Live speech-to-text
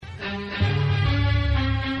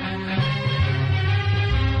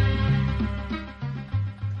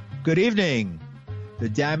Good evening. The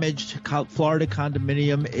damaged Florida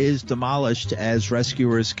condominium is demolished as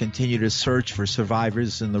rescuers continue to search for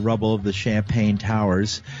survivors in the rubble of the Champaign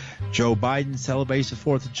Towers. Joe Biden celebrates the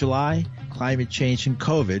 4th of July, climate change and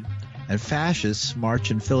COVID, and fascists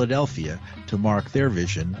march in Philadelphia to mark their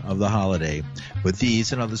vision of the holiday. With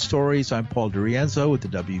these and other stories, I'm Paul DiRienzo with the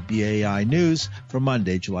WBAI News for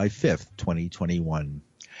Monday, July 5th, 2021.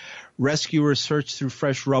 Rescuers searched through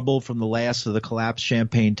fresh rubble from the last of the collapsed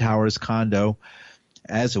Champaign Towers condo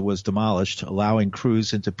as it was demolished, allowing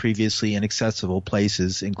crews into previously inaccessible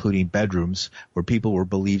places, including bedrooms where people were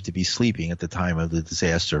believed to be sleeping at the time of the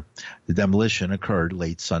disaster. The demolition occurred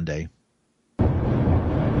late Sunday.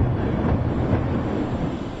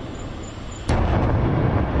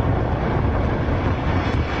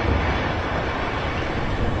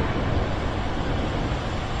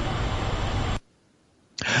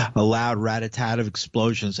 A loud rat-a-tat of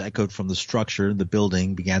explosions echoed from the structure. The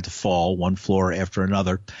building began to fall, one floor after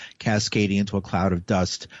another, cascading into a cloud of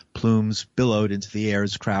dust. Plumes billowed into the air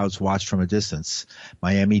as crowds watched from a distance.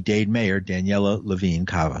 Miami-Dade Mayor Daniela Levine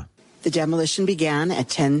Cava. The demolition began at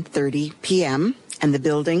 10:30 p.m., and the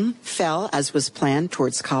building fell, as was planned,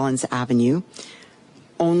 towards Collins Avenue.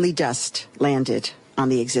 Only dust landed on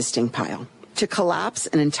the existing pile. To collapse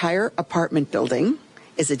an entire apartment building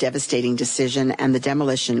is a devastating decision, and the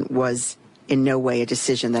demolition was in no way a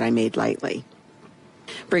decision that I made lightly.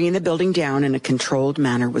 Bringing the building down in a controlled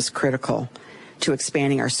manner was critical to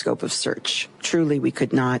expanding our scope of search. Truly, we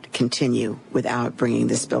could not continue without bringing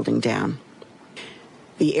this building down.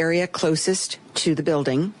 The area closest to the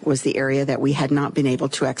building was the area that we had not been able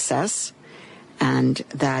to access, and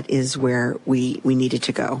that is where we needed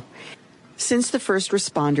to go. Since the first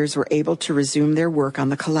responders were able to resume their work on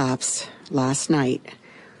the collapse last night,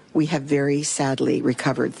 we have very sadly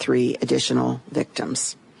recovered 3 additional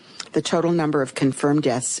victims. The total number of confirmed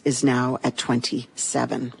deaths is now at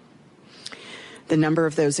 27. The number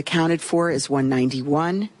of those accounted for is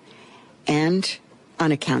 191, and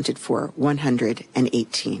unaccounted for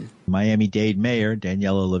 118. Miami-Dade Mayor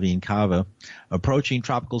Daniela Levine Cava. Approaching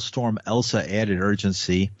Tropical Storm Elsa added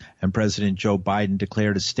urgency, and President Joe Biden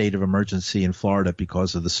declared a state of emergency in Florida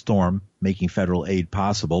because of the storm, making federal aid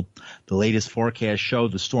possible. The latest forecast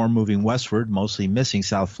showed the storm moving westward, mostly missing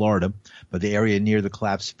South Florida, but the area near the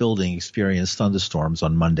collapsed building experienced thunderstorms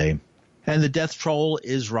on Monday. And the death toll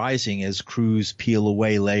is rising as crews peel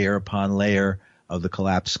away layer upon layer of the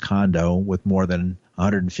collapsed condo, with more than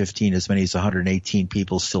 115, as many as 118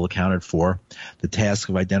 people still accounted for. The task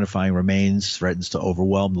of identifying remains threatens to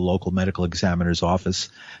overwhelm the local medical examiner's office.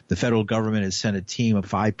 The federal government has sent a team of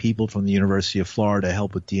 5 people from the University of Florida to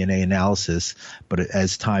help with DNA analysis, but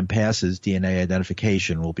as time passes, DNA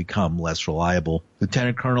identification will become less reliable.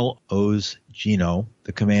 Lieutenant Colonel Oz Gino,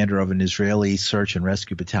 the commander of an Israeli search and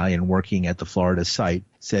rescue battalion working at the Florida site,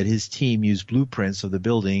 said his team used blueprints of the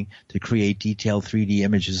building to create detailed 3D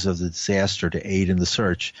images of the disaster to aid in the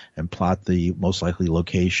search and plot the most likely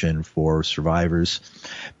location for survivors.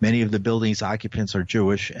 Many of the building's occupants are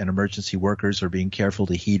Jewish, and emergency workers are being careful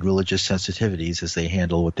to heed religious sensitivities as they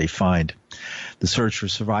handle what they find. The search for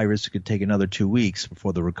survivors could take another 2 weeks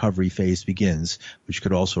before the recovery phase begins, which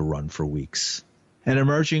could also run for weeks. And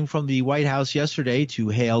emerging from the White House yesterday to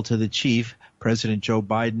hail to the chief, President Joe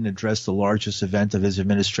Biden addressed the largest event of his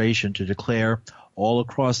administration to declare all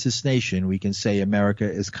across this nation we can say America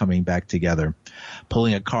is coming back together.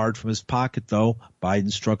 Pulling a card from his pocket, though,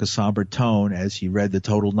 Biden struck a somber tone as he read the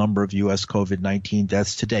total number of U.S. COVID-19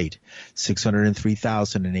 deaths to date,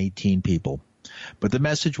 603,018 people. But the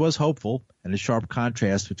message was hopeful, and a sharp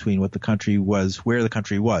contrast between where the country was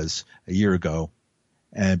a year ago,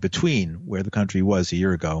 and between where the country was a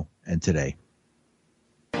year ago and today.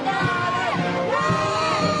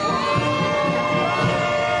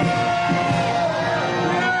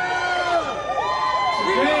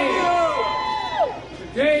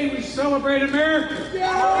 Today we celebrate America.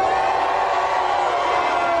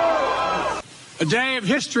 A day of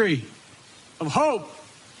history, of hope,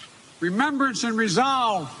 remembrance and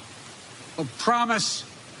resolve, of promise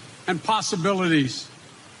and possibilities.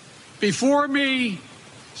 Before me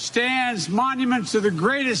stands monuments to the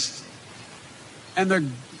greatest and the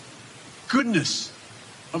goodness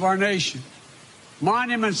of our nation,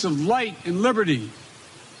 monuments of light and liberty.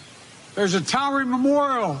 There's a towering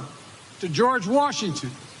memorial to George Washington,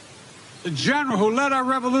 the general who led our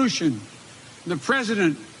revolution, and the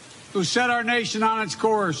president who set our nation on its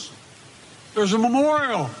course. There's a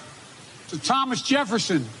memorial to Thomas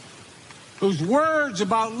Jefferson, whose words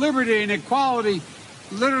about liberty and equality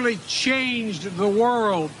literally changed the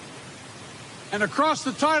world. And across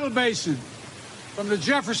the tidal basin, from the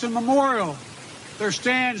Jefferson Memorial there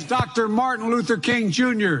stands Dr. Martin Luther King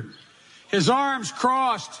Jr., his arms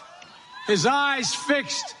crossed, his eyes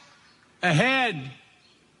fixed ahead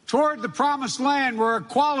toward the promised land where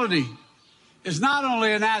equality is not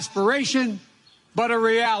only an aspiration, but a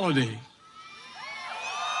reality.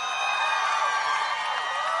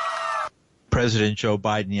 President Joe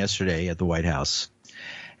Biden yesterday at the White House.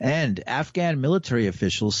 And Afghan military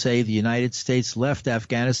officials say the United States left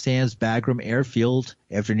Afghanistan's Bagram airfield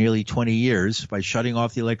after nearly 20 years by shutting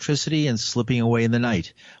off the electricity and slipping away in the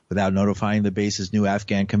night without notifying the base's new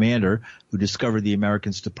Afghan commander, who discovered the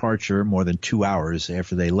Americans' departure more than 2 hours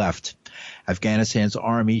after they left. Afghanistan's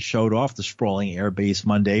army showed off the sprawling air base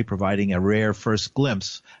Monday, providing a rare first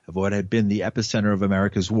glimpse of what had been the epicenter of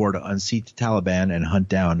America's war to unseat the Taliban and hunt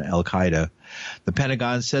down al-Qaeda. The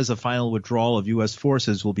Pentagon says a final withdrawal of U.S.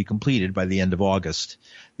 forces will be completed by the end of August.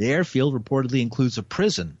 The airfield reportedly includes a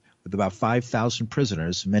prison with about 5,000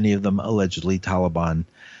 prisoners, many of them allegedly Taliban.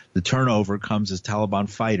 The turnover comes as Taliban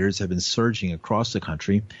fighters have been surging across the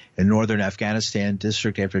country. In northern Afghanistan,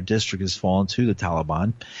 district after district has fallen to the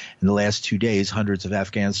Taliban. In the last 2 days, hundreds of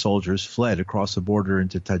Afghan soldiers fled across the border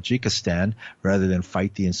into Tajikistan rather than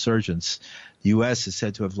fight the insurgents. The U.S. is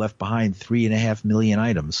said to have left behind 3.5 million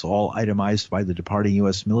items, all itemized by the departing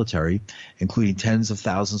U.S. military, including tens of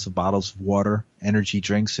thousands of bottles of water, energy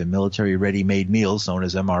drinks, and military ready-made meals known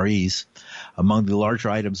as MREs. Among the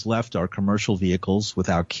larger items left are commercial vehicles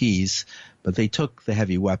without keys, but they took the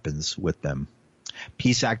heavy weapons with them.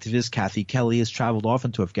 Peace activist Kathy Kelly has traveled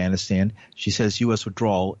often to Afghanistan. She says U.S.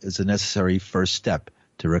 withdrawal is a necessary first step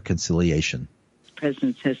to reconciliation. The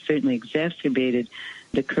president has certainly exacerbated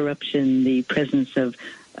the corruption, the presence of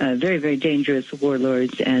very, very dangerous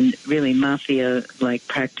warlords and really mafia-like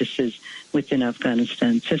practices within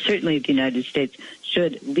Afghanistan. So certainly the United States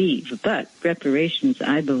should leave, but reparations,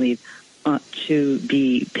 I believe, ought to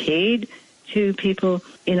be paid to people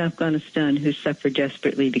in Afghanistan who suffer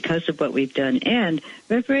desperately because of what we've done. And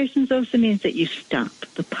reparations also means that you stop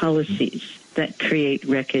the policies that create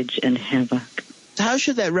wreckage and havoc. How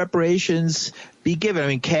should that reparations be given? I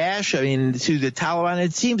mean, cash, to the Taliban?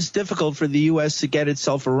 It seems difficult for the U.S. to get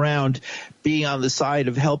itself around being on the side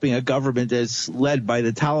of helping a government that's led by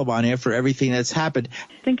the Taliban after everything that's happened.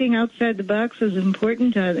 Thinking outside the box is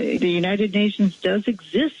important. The United Nations does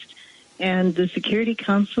exist, and the Security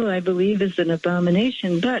Council, I believe, is an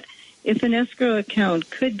abomination. But if an escrow account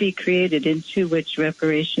could be created into which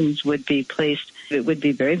reparations would be placed, it would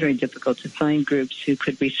be very, very difficult to find groups who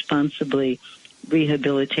could responsibly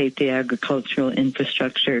rehabilitate the agricultural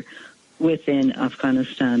infrastructure within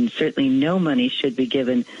Afghanistan. Certainly no money should be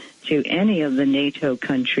given to any of the NATO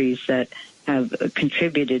countries that have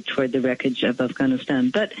contributed toward the wreckage of Afghanistan.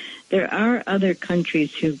 But there are other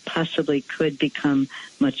countries who possibly could become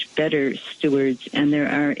much better stewards, and there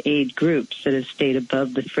are aid groups that have stayed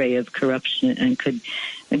above the fray of corruption and could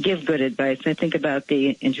give good advice. I think about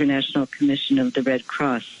the International Commission of the Red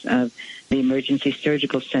Cross, of the emergency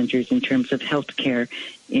surgical centers in terms of health care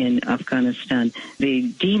in Afghanistan, the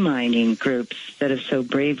demining groups that have so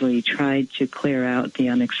bravely tried to clear out the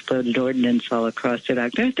unexploded ordnance all across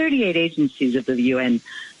Iraq. There are 38 agencies of the UN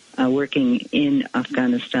working in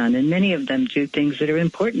Afghanistan, and many of them do things that are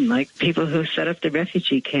important, like people who set up the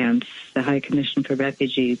refugee camps, the High Commission for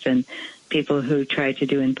Refugees, and people who try to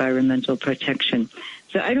do environmental protection.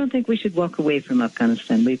 So I don't think we should walk away from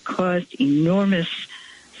Afghanistan. We've caused enormous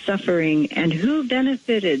suffering, and who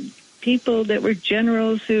benefited? People that were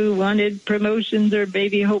generals who wanted promotions or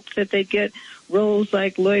maybe hoped that they'd get roles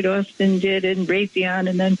like Lloyd Austin did in Raytheon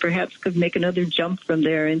and then perhaps could make another jump from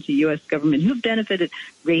there into U.S. government. Who benefited?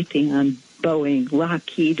 Raytheon, Boeing,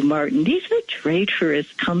 Lockheed Martin. These are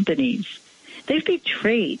traitorous companies. They've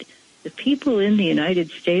betrayed the people in the United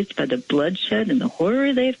States by the bloodshed and the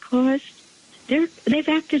horror they've caused. They've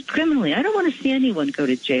acted criminally. I don't want to see anyone go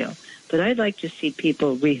to jail, but I'd like to see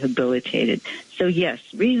people rehabilitated. So yes,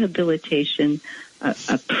 rehabilitation,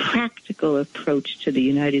 a practical approach to the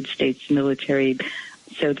United States military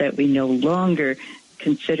so that we no longer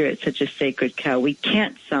consider it such a sacred cow. We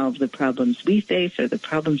can't solve the problems we face or the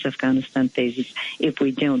problems Afghanistan faces if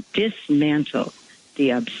we don't dismantle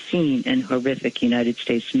the obscene and horrific United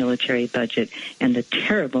States military budget and the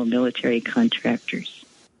terrible military contractors.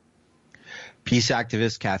 Peace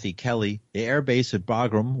activist Kathy Kelly. The air base at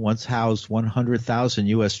Bagram once housed 100,000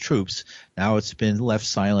 U.S. troops. Now it's been left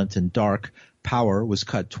silent and dark. Power was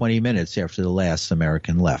cut 20 minutes after the last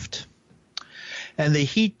American left. And the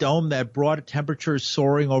heat dome that brought temperatures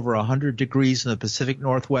soaring over 100 degrees in the Pacific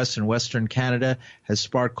Northwest and Western Canada has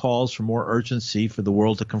sparked calls for more urgency for the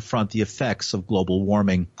world to confront the effects of global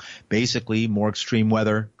warming. Basically, more extreme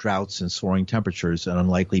weather, droughts, and soaring temperatures in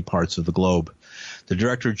unlikely parts of the globe. The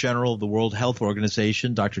Director General of the World Health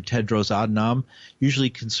Organization, Dr. Tedros Adhanom, usually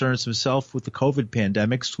concerns himself with the COVID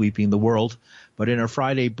pandemic sweeping the world, but in a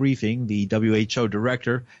Friday briefing, the WHO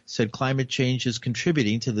director said climate change is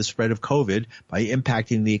contributing to the spread of COVID by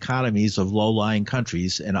impacting the economies of low-lying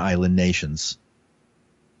countries and island nations.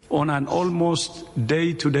 On an almost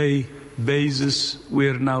day-to-day basis, we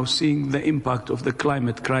are now seeing the impact of the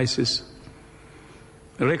climate crisis.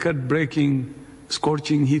 Record-breaking,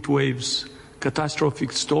 scorching heat waves,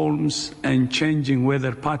 catastrophic storms, and changing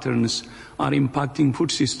weather patterns are impacting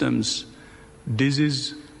food systems,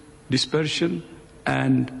 disease, dispersion,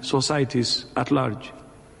 and societies at large.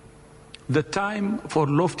 The time for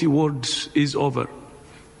lofty words is over.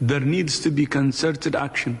 There needs to be concerted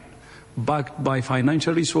action, backed by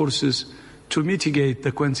financial resources, to mitigate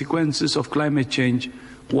the consequences of climate change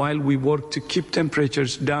while we work to keep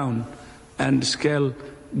temperatures down and scale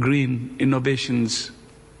green innovations.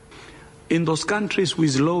 In those countries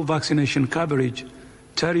with low vaccination coverage,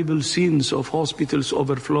 terrible scenes of hospitals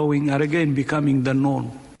overflowing are again becoming the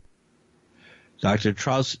norm. Dr.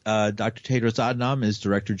 Tedros Adhanom is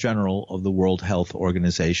Director General of the World Health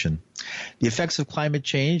Organization. The effects of climate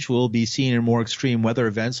change will be seen in more extreme weather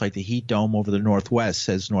events like the heat dome over the Northwest,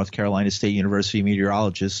 says North Carolina State University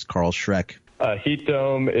meteorologist Carl Schreck. Heat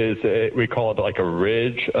dome we call it like a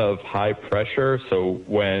ridge of high pressure. So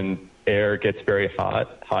when air gets very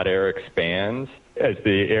hot, hot air expands. As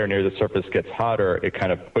the air near the surface gets hotter, it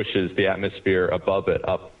kind of pushes the atmosphere above it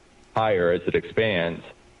up higher as it expands.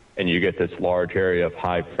 And you get this large area of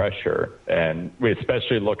high pressure. And we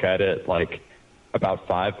especially look at it like about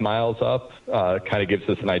 5 miles up, kind of gives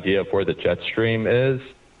us an idea of where the jet stream is.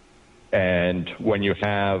 And when you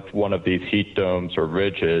have one of these heat domes or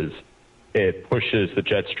ridges, it pushes the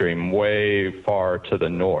jet stream way far to the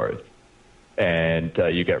north. And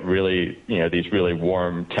you get these really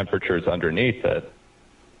warm temperatures underneath it.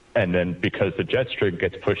 And then because the jet stream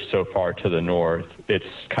gets pushed so far to the north, it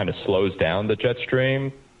kind of slows down the jet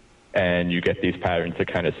stream. And you get these patterns that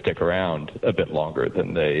kind of stick around a bit longer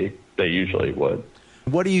than they usually would.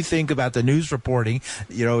 What do you think about the news reporting,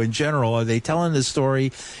 in general? Are they telling the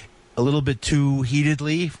story a little bit too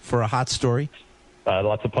heatedly for a hot story?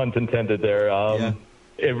 Lots of puns intended there. Yeah.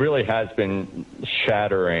 It really has been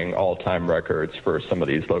shattering all-time records for some of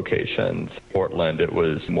these locations. Portland, it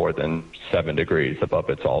was more than 7 degrees above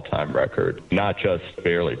its all-time record. Not just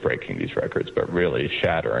barely breaking these records, but really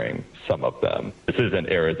shattering some of them. This isn't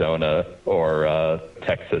Arizona or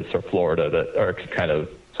Texas or Florida that are kind of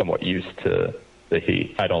somewhat used to the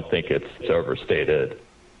heat. I don't think it's overstated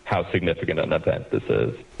how significant an event this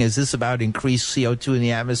is. Is this about increased CO2 in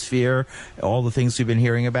the atmosphere, all the things we've been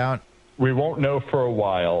hearing about? We won't know for a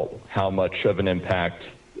while how much of an impact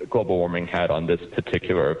global warming had on this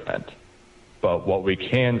particular event. But what we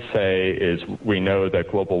can say is we know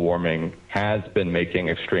that global warming has been making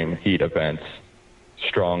extreme heat events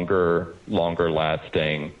stronger, longer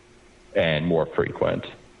lasting, and more frequent.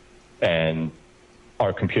 And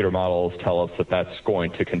our computer models tell us that that's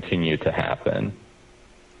going to continue to happen.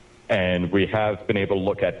 And we have been able to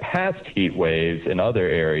look at past heat waves in other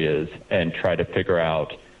areas and try to figure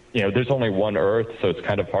out, there's only one Earth, so it's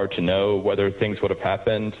kind of hard to know whether things would have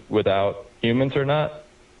happened without humans or not.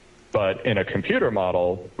 But in a computer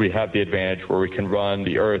model, we have the advantage where we can run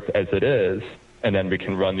the Earth as it is, and then we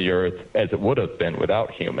can run the Earth as it would have been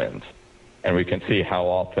without humans. And we can see how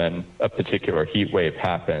often a particular heat wave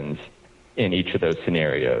happens in each of those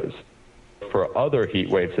scenarios. For other heat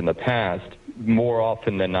waves in the past, more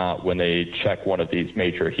often than not, when they check one of these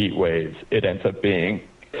major heat waves, it ends up being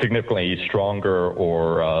significantly stronger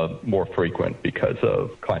or more frequent because of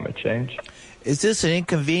climate change. Is this an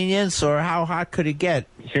inconvenience, or how hot could it get?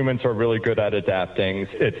 Humans are really good at adapting.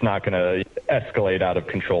 It's not going to escalate out of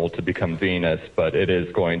control to become Venus, but it is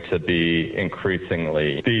going to be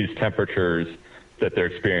increasingly these temperatures that they're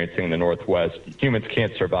experiencing in the Northwest. Humans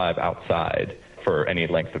can't survive outside for any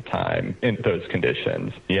length of time in those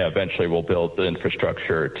conditions. Yeah, eventually we'll build the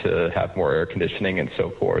infrastructure to have more air conditioning and so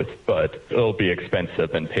forth, but it'll be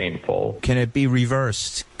expensive and painful. Can it be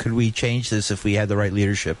reversed? Could we change this if we had the right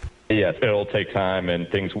leadership? Yes, it'll take time, and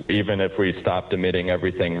things, even if we stopped emitting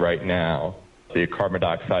everything right now, the carbon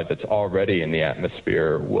dioxide that's already in the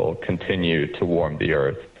atmosphere will continue to warm the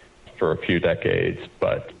Earth for a few decades,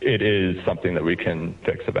 but it is something that we can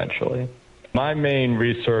fix eventually. My main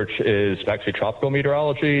research is actually tropical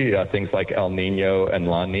meteorology, things like El Nino and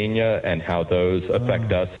La Nina, and how those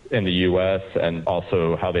affect us in the U.S., and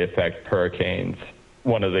also how they affect hurricanes.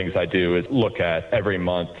 One of the things I do is look at every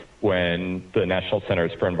month when the National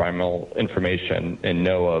Centers for Environmental Information and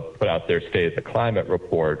NOAA put out their State of the Climate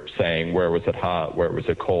report saying where was it hot, where was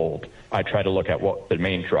it cold. I try to look at what the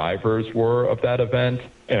main drivers were of that event.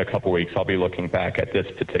 In a couple weeks, I'll be looking back at this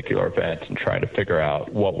particular event and trying to figure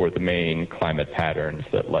out what were the main climate patterns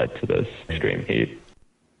that led to this extreme heat.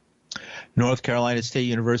 North Carolina State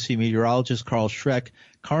University meteorologist Carl Schreck,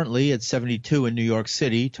 currently at 72 in New York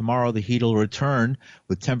City. Tomorrow the heat will return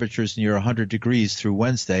with temperatures near 100 degrees through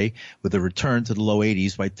Wednesday, with a return to the low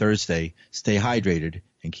 80s by Thursday. Stay hydrated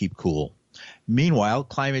and keep cool. Meanwhile,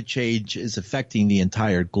 climate change is affecting the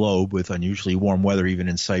entire globe with unusually warm weather even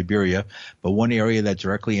in Siberia. But one area that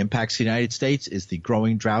directly impacts the United States is the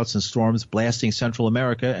growing droughts and storms blasting Central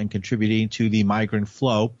America and contributing to the migrant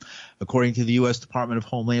flow. According to the U.S. Department of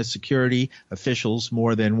Homeland Security officials,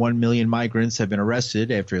 more than 1 million migrants have been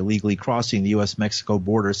arrested after illegally crossing the U.S.-Mexico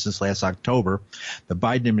border since last October. The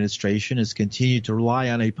Biden administration has continued to rely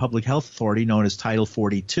on a public health authority known as Title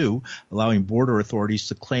 42, allowing border authorities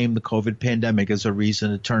to claim the COVID pandemic as a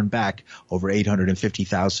reason to turn back over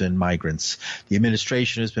 850,000 migrants. The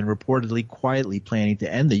administration has been reportedly quietly planning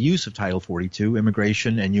to end the use of Title 42.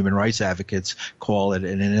 Immigration and human rights advocates call it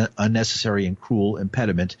an unnecessary and cruel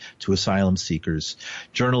impediment to asylum seekers.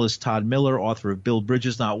 Journalist Todd Miller, author of Build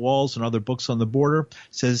Bridges Not Walls and other books on the border,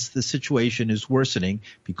 says the situation is worsening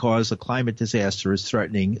because a climate disaster is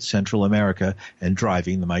threatening Central America and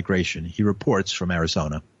driving the migration. He reports from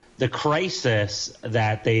Arizona. The crisis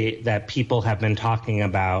that people have been talking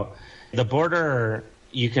about, the border,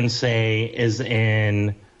 you can say, is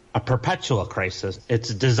in a perpetual crisis.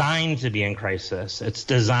 It's designed to be in crisis. It's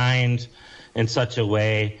designed in such a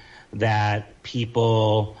way that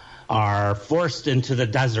people are forced into the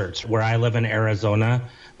desert. Where I live in Arizona,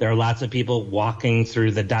 there are lots of people walking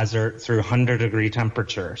through the desert through 100-degree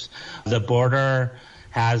temperatures. The border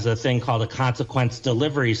has a thing called a consequence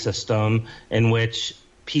delivery system in which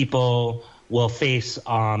people will face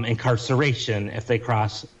incarceration if they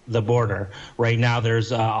cross the border. Right now there's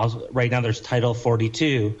Title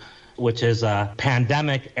 42, which is a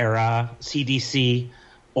pandemic-era CDC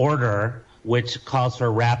order which calls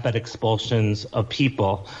for rapid expulsions of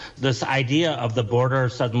people. This idea of the border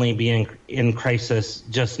suddenly being in crisis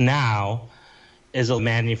just now is a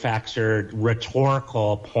manufactured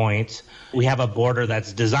rhetorical point. We have a border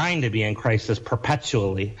that's designed to be in crisis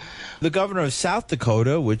perpetually. The governor of South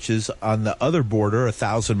Dakota, which is on the other border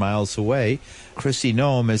 1,000 miles away, Kristi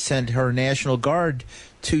Noem, has sent her National Guard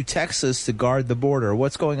to Texas to guard the border.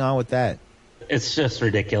 What's going on with that? It's just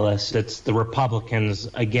ridiculous. It's the Republicans,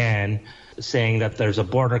 again, saying that there's a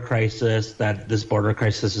border crisis, that this border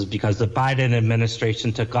crisis is because the Biden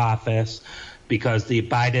administration took office, because the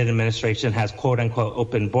Biden administration has quote-unquote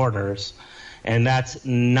open borders. And that's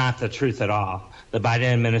not the truth at all. The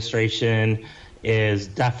Biden administration is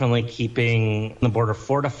definitely keeping the border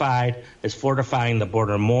fortified, is fortifying the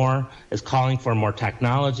border more, is calling for more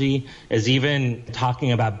technology, is even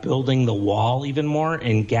talking about building the wall even more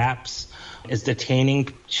in gaps, is detaining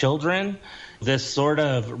children. This sort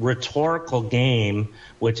of rhetorical game,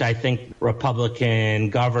 which I think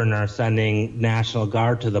Republican governor sending National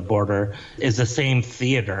Guard to the border, is the same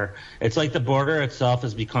theater. It's like the border itself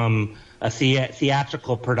has become a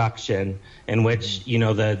theatrical production in which,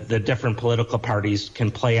 the different political parties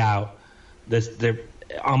can play out they're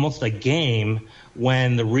almost a game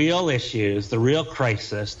when the real issues, the real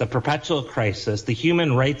crisis, the perpetual crisis, the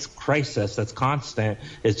human rights crisis that's constant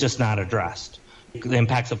is just not addressed. The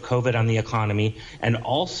impacts of COVID on the economy, and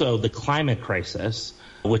also the climate crisis,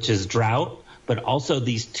 which is drought, but also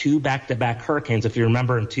these two back-to-back hurricanes. If you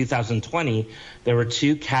remember, in 2020, there were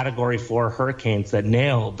 2 Category 4 hurricanes that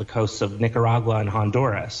nailed the coasts of Nicaragua and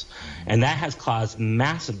Honduras, and that has caused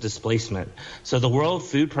massive displacement. So the World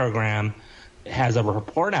Food Program has a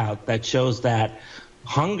report out that shows that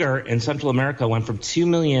hunger in Central America went from 2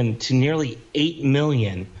 million to nearly 8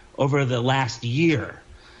 million over the last year.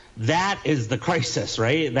 That is the crisis,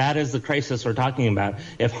 right? That is the crisis we're talking about.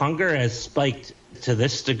 If hunger has spiked to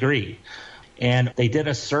this degree, and they did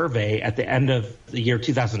a survey at the end of the year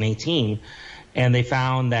 2018, and they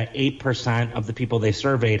found that 8% of the people they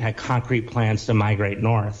surveyed had concrete plans to migrate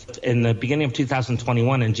north. In the beginning of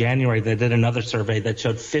 2021, in January, they did another survey that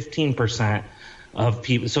showed 15% of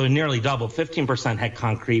people, so nearly double, 15% had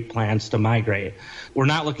concrete plans to migrate. We're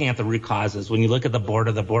not looking at the root causes. When you look at the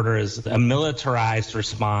border is a militarized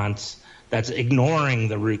response that's ignoring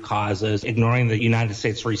the root causes, ignoring the United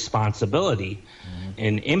States' responsibility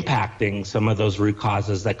in impacting some of those root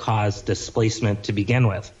causes that caused displacement to begin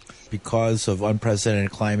with. Because of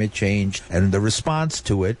unprecedented climate change, and the response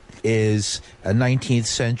to it is a 19th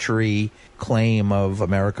century claim of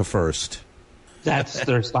America first. That's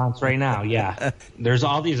the response right now, yeah. There's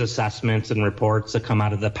all these assessments and reports that come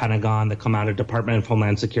out of the Pentagon, that come out of Department of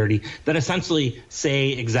Homeland Security, that essentially say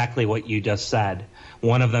exactly what you just said.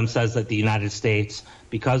 One of them says that the United States,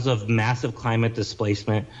 because of massive climate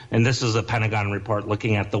displacement, and this is a Pentagon report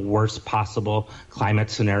looking at the worst possible climate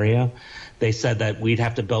scenario, they said that we'd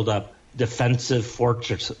have to build up a defensive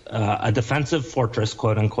fortress,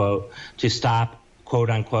 quote unquote, to stop, quote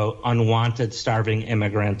unquote, unwanted starving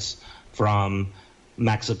immigrants from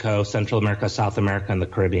Mexico, Central America, South America, and the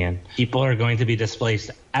Caribbean. People are going to be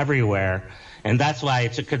displaced everywhere, and that's why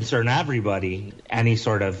it should concern everybody, any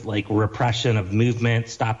sort of like repression of movement,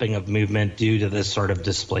 stopping of movement due to this sort of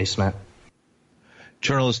displacement.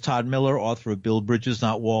 Journalist Todd Miller, author of Build Bridges,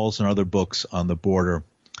 Not Walls, and other books on the border.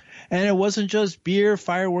 And it wasn't just beer,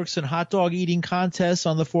 fireworks, and hot dog eating contests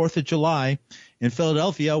on the 4th of July. In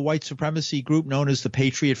Philadelphia, a white supremacy group known as the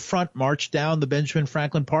Patriot Front marched down the Benjamin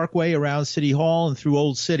Franklin Parkway around City Hall and through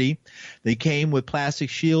Old City. They came with plastic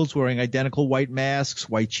shields, wearing identical white masks,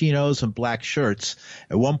 white chinos, and black shirts.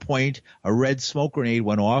 At one point, a red smoke grenade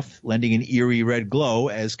went off, lending an eerie red glow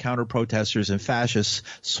as counter-protesters and fascists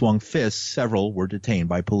swung fists. Several were detained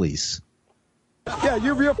by police. Yeah,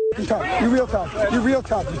 you're real tough. You're real tough. You're real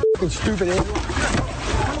tough, you fucking stupid idiot.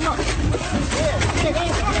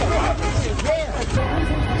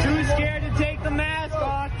 Too scared to take the mask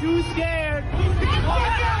off. Too scared.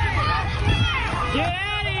 Get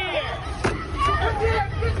out of here.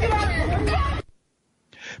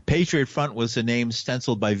 Patriot Front was the name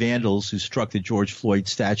stenciled by vandals who struck the George Floyd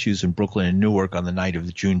statues in Brooklyn and Newark on the night of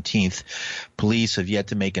Juneteenth. Police have yet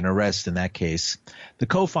to make an arrest in that case. The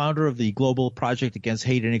co-founder of the Global Project Against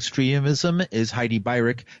Hate and Extremism is Heidi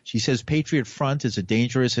Beirich. She says Patriot Front is a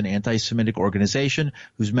dangerous and anti-Semitic organization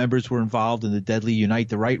whose members were involved in the deadly Unite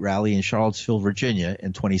the Right rally in Charlottesville, Virginia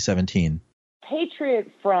in 2017.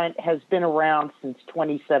 Patriot Front has been around since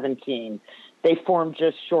 2017. They formed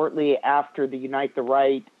just shortly after the Unite the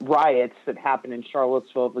Right riots that happened in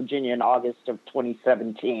Charlottesville, Virginia in August of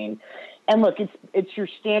 2017. And look, it's your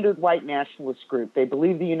standard white nationalist group. They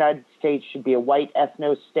believe the United States should be a white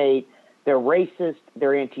ethno-state. They're racist.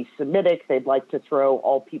 They're anti-Semitic. They'd like to throw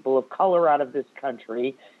all people of color out of this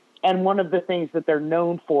country. And one of the things that they're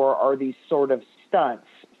known for are these sort of stunts,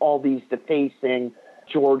 all these defacing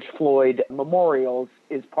George Floyd memorials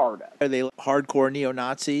is part of. Are they hardcore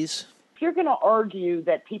neo-Nazis? If you're going to argue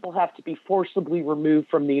that people have to be forcibly removed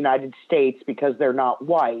from the United States because they're not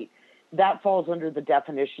white, that falls under the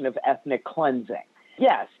definition of ethnic cleansing.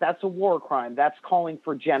 Yes, that's a war crime. That's calling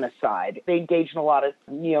for genocide. They engage in a lot of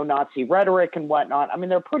neo-Nazi rhetoric and whatnot. I mean,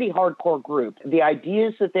 they're a pretty hardcore group. The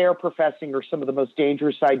ideas that they are professing are some of the most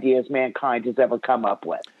dangerous ideas mankind has ever come up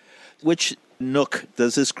with. Which nook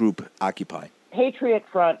does this group occupy? Patriot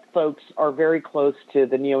Front folks are very close to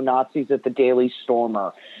the neo-Nazis at the Daily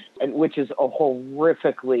Stormer, which is a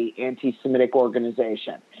horrifically anti-Semitic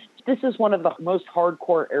organization. This is one of the most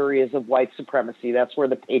hardcore areas of white supremacy. That's where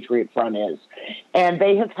the Patriot Front is. And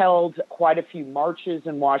they have held quite a few marches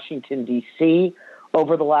in Washington, D.C.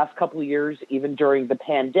 over the last couple of years, even during the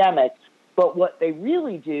pandemic. But what they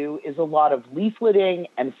really do is a lot of leafleting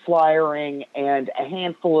and flyering, and a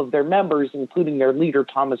handful of their members, including their leader,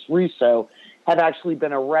 Thomas Russo, have actually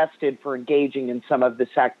been arrested for engaging in some of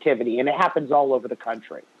this activity, and it happens all over the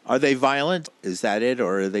country. Are they violent? Is that it,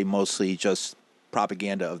 or are they mostly just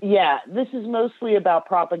propaganda? Yeah, this is mostly about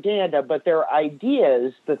propaganda, but their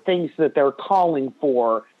ideas, the things that they're calling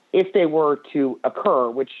for, if they were to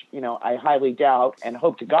occur, which, I highly doubt and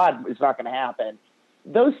hope to God is not going to happen,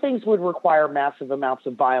 those things would require massive amounts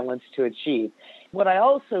of violence to achieve. What I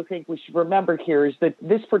also think we should remember here is that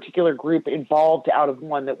this particular group evolved out of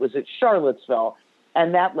one that was at Charlottesville,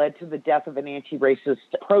 and that led to the death of an anti-racist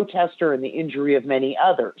protester and the injury of many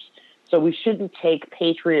others. So we shouldn't take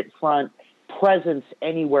Patriot Front presence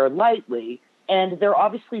anywhere lightly, and they're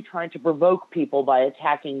obviously trying to provoke people by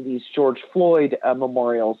attacking these George Floyd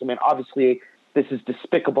memorials. I mean, obviously, this is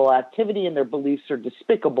despicable activity, and their beliefs are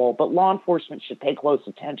despicable, but law enforcement should pay close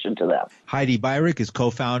attention to them. Heidi Beirich is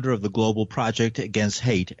co-founder of the Global Project Against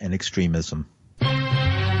Hate and Extremism.